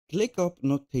Clickup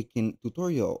Note Taking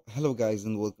tutorial. Hello guys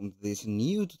and welcome to this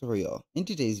new tutorial. In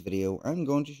today's video, I'm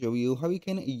going to show you how you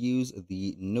can use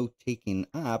the note taking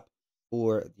app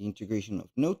or the integration of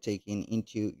note taking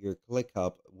into your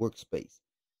Clickup workspace.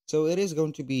 So it is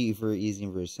going to be very easy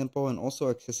and very simple and also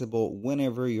accessible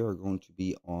whenever you're going to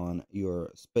be on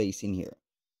your space in here.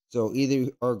 So either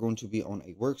you are going to be on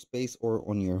a workspace or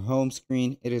on your home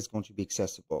screen, it is going to be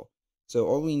accessible. So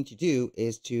all we need to do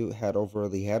is to head over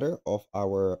the header of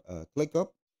our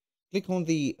ClickUp, click on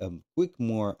the quick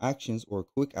more actions or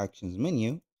quick actions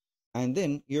menu, and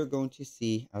then you're going to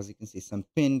see, as you can see, some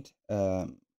pinned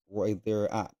right there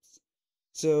apps.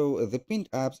 So the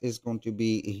pinned apps is going to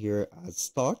be here as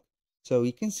stock. So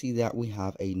you can see that we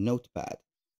have a notepad.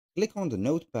 Click on the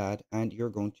notepad and you're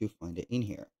going to find it in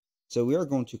here. So we are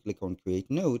going to click on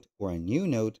create note or a new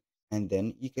note, and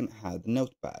then you can have the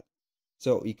notepad.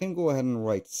 So you can go ahead and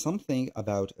write something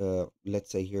about,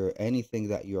 let's say here, anything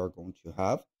that you are going to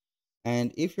have.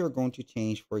 And if you're going to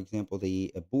change, for example,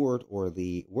 the board or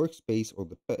the workspace or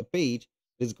the page,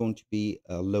 it is going to be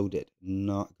loaded,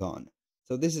 not gone.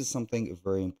 So this is something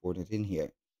very important in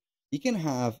here. You can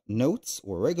have notes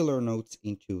or regular notes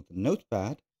into the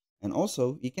notepad. And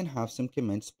also you can have some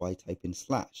comments by typing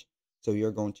slash. So you're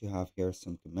going to have here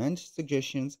some comment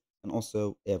suggestions and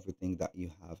also everything that you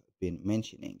have been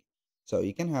mentioning. So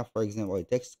you can have, for example, a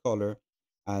text color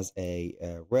as a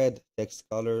red text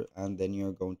color, and then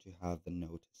you're going to have the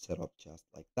note set up just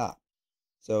like that.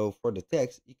 So for the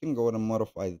text, you can go ahead and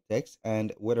modify the text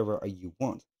and whatever you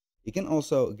want. You can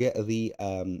also get the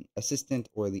assistant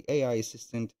or the AI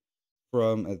assistant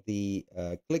from the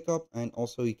ClickUp, and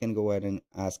also you can go ahead and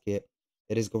ask it.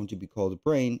 It is going to be called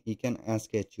Brain. You can ask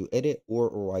it to edit or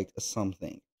write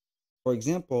something. For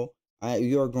example,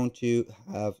 you are going to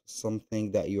have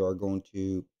something that you are going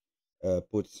to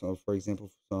put, so for example,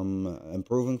 some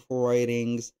improving for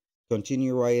writings,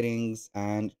 continue writings,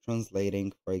 and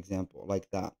translating, for example, like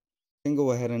that. You can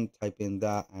go ahead and type in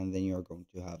that, and then you're going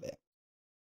to have it.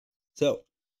 So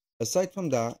aside from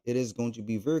that, it is going to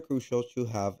be very crucial to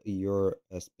have your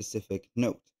specific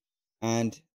note,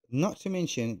 and not to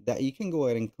mention that you can go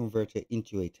ahead and convert it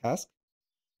into a task,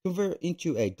 convert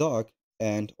into a doc,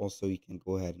 and also you can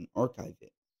go ahead and archive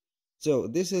it. So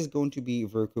this is going to be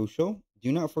very crucial.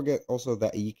 Do not forget also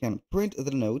that you can print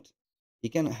the note. You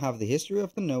can have the history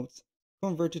of the notes,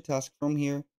 convert to task from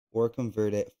here, or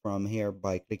convert it from here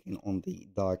by clicking on the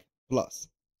doc plus.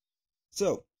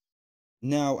 So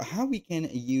now how we can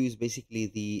use basically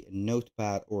the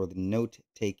notepad or the note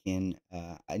taking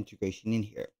integration in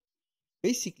here.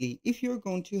 Basically, if you're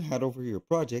going to head over your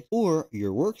project or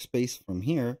your workspace from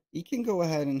here, you can go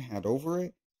ahead and head over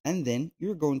it, and then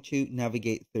you're going to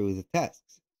navigate through the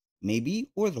tasks, maybe,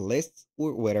 or the lists,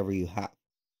 or whatever you have.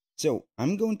 So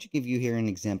I'm going to give you here an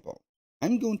example.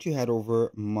 I'm going to head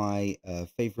over my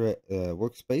favorite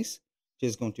workspace, which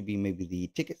is going to be maybe the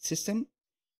ticket system.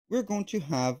 We're going to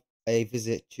have a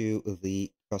visit to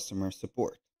the customer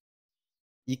support.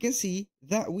 You can see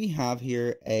that we have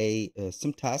here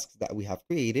some tasks that we have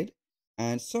created,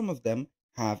 and some of them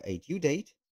have a due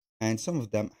date and some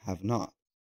of them have not.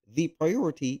 The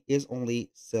priority is only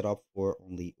set up for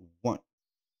only one.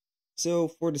 So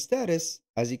for the status,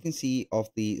 as you can see, of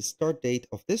the start date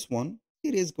of this one,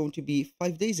 it is going to be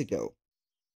 5 days ago,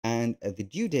 and the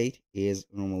due date is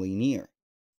normally near.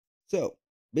 So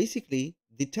basically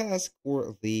the task,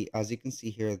 or the, as you can see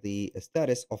here, the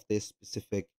status of this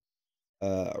specific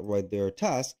right there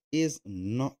task is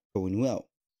not going well.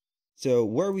 So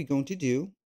what are we going to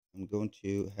do? I'm going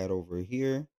to head over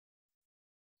here.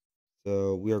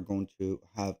 So we are going to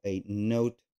have a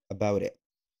note about it.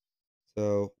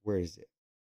 So where is it?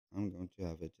 I'm going to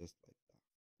have it just like that.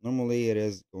 Normally it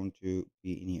is going to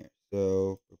be in here.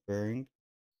 So preparing,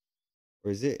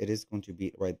 where is it? It is going to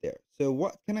be right there. So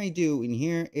what can I do in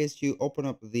here is to open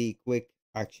up the quick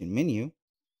action menu,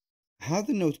 have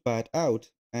the notepad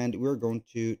out, and we're going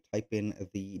to type in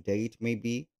the date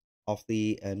maybe of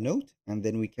the note, and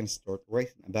then we can start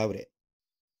writing about it.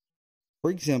 For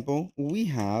example, we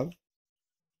have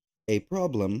a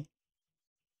problem,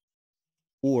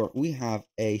 or we have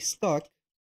a stock,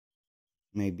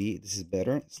 maybe this is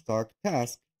better, stock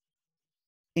task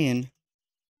in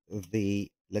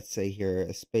the, let's say here,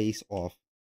 a space of,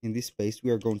 in this space,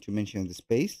 we are going to mention the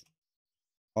space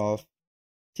of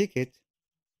ticket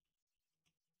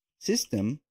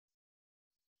system,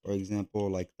 for example,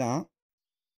 like that.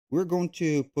 We're going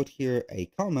to put here a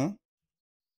comma.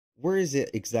 Where is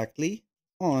it exactly?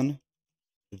 On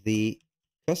the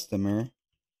customer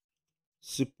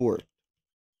support.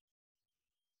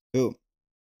 Boom.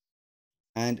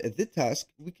 And the task,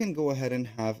 we can go ahead and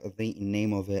have the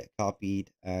name of it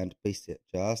copied and paste it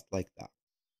just like that.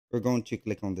 We're going to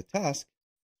click on the task.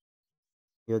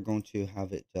 We're going to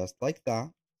have it just like that.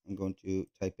 I'm going to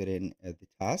type it in the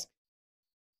task.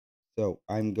 So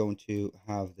I'm going to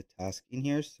have the task in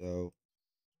here. So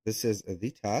this is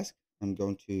the task. I'm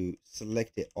going to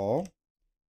select it all,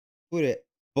 put it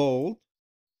bold,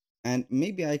 and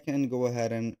maybe I can go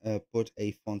ahead and put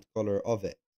a font color of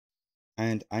it.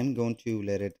 And I'm going to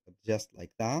let it just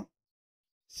like that.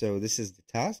 So this is the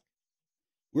task.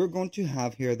 We're going to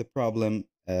have here the problem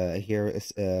here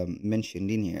is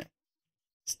mentioned in here.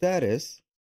 Status.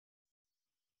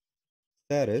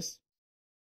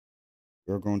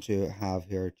 We're going to have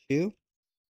here too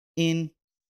in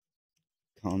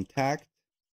contact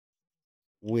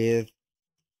with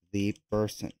the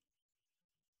person.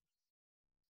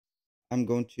 I'm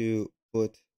going to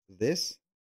put this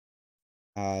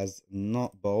as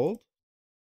not bold,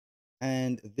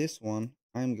 and this one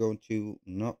I'm going to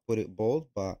not put it bold,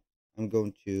 but I'm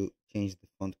going to change the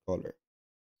font color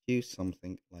to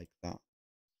something like that.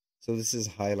 So this is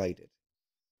highlighted.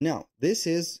 Now this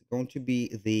is going to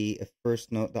be the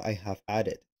first note that I have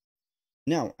added.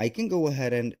 Now I can go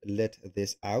ahead and let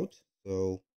this out.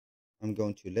 So I'm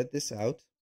going to let this out,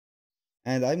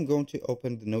 and I'm going to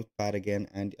open the notepad again,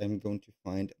 and I'm going to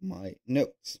find my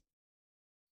notes.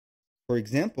 For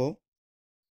example,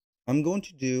 I'm going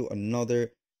to do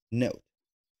another note.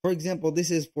 For example,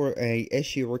 this is for a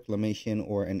issue reclamation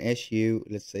or an issue,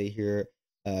 let's say here,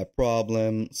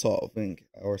 problem solving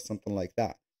or something like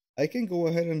that. I can go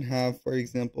ahead and have, for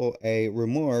example, a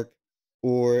remark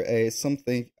or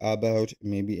something about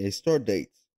maybe a start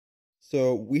date.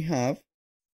 So we have,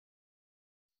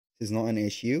 this is not an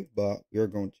issue, but we are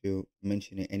going to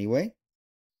mention it anyway.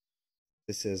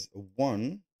 This is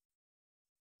 1.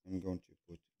 I'm going to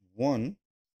put 1.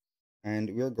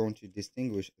 And we are going to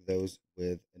distinguish those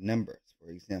with numbers. For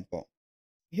example,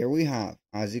 here we have,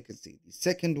 as you can see, the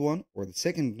second one or the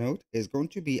second note is going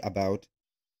to be about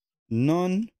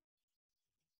none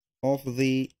of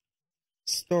the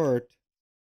start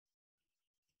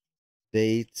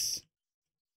dates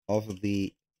of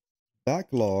the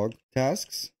backlog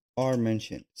tasks are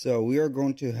mentioned. So we are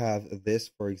going to have this,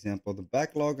 for example, the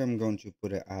backlog, I'm going to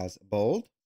put it as bold,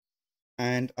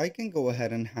 and I can go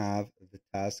ahead and have the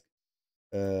task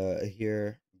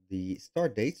here, the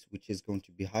start dates, which is going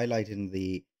to be highlighted in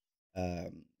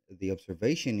the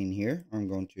observation in here. I'm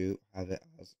going to have it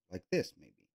as like this.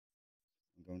 Maybe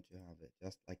I'm going to have it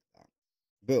just like that.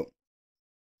 Boom.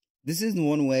 This is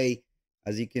one way,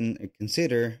 as you can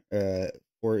consider,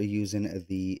 for using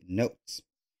the notes.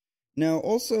 Now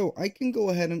also I can go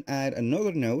ahead and add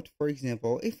another note. For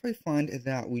example, if I find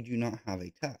that we do not have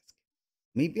a task,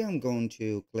 maybe I'm going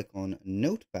to click on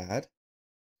notepad.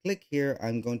 Click here,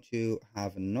 I'm going to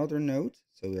have another note.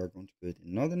 So we are going to create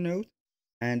another note,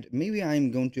 and maybe I'm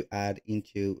going to add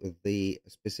into the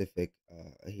specific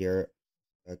here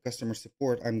customer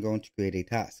support. I'm going to create a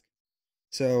task.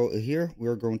 So here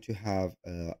we're going to have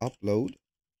upload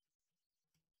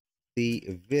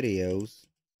the videos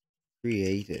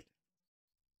created.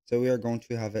 So we are going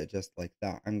to have it just like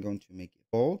that. I'm going to make it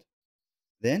bold.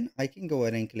 Then I can go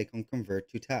ahead and click on convert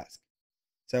to task.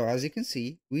 So as you can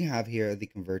see, we have here the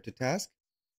convert to task.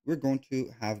 We're going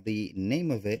to have the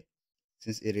name of it,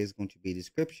 since it is going to be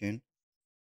description,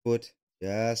 put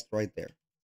just right there.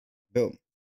 Boom.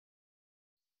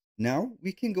 Now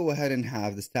we can go ahead and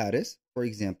have the status. For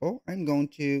example, I'm going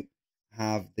to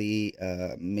have the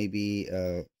maybe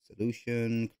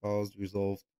solution closed,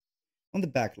 resolved on the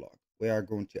backlog. We are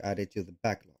going to add it to the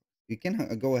backlog. You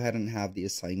can go ahead and have the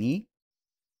assignee.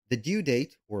 The due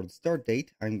date or the start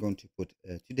date, I'm going to put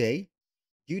today.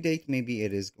 Due date, maybe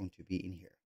it is going to be in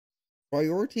here.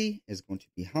 Priority is going to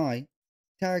be high.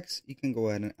 Tags, you can go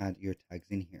ahead and add your tags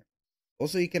in here.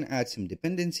 Also, you can add some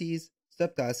dependencies,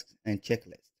 subtasks, and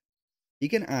checklists. You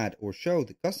can add or show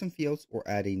the custom fields or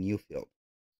add a new field.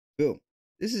 Boom.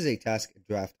 This is a task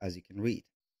draft, as you can read.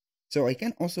 So I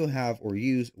can also have or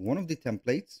use one of the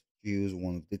templates,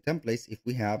 if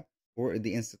we have, or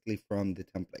the instantly from the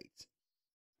templates.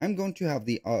 I'm going to have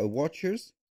the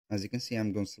watchers. As you can see,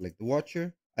 I'm going to select the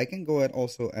watcher. I can go ahead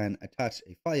also and attach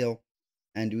a file,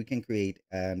 and we can create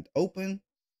and open,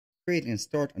 create and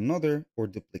start another, or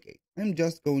duplicate. I'm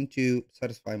just going to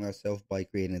satisfy myself by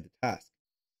creating the task.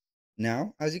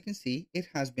 Now, as you can see, it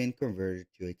has been converted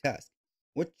to a task.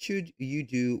 What should you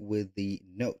do with the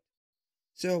note?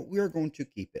 So we are going to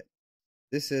keep it.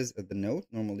 This is the note.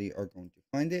 Normally are going to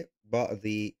find it, but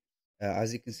the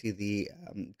as you can see, the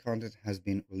content has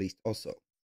been released also.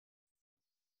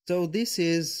 So this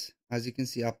is as you can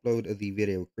see, upload the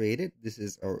video created. This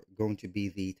is going to be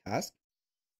the task.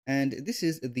 And this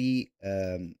is the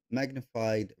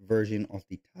magnified version of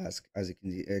the task, as you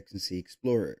can see,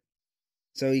 Explorer.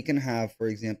 So you can have, for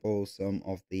example, some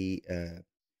of the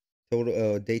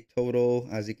total date total.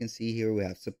 As you can see here, we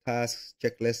have subtasks,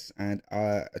 checklists, and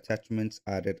attachments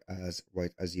added as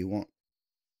right as you want.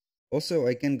 Also,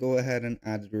 I can go ahead and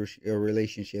add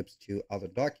relationships to other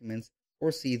documents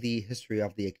or see the history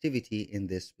of the activity in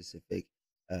this specific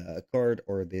card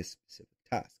or this specific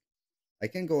task. I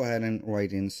can go ahead and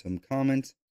write in some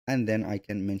comments, and then I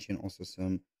can mention also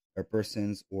some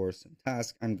persons or some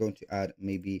tasks. I'm going to add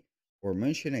maybe or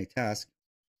mention a task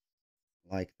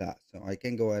like that. So I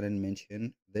can go ahead and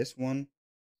mention this one,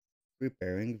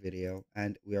 preparing video,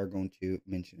 and we are going to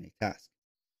mention a task.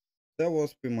 That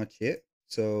was pretty much it.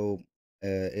 So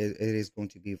it is going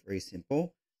to be very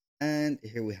simple. And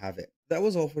here we have it. That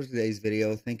was all for today's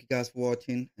video. Thank you guys for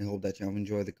watching. I hope that you have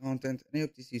enjoyed the content, and I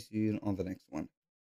hope to see you soon on the next one.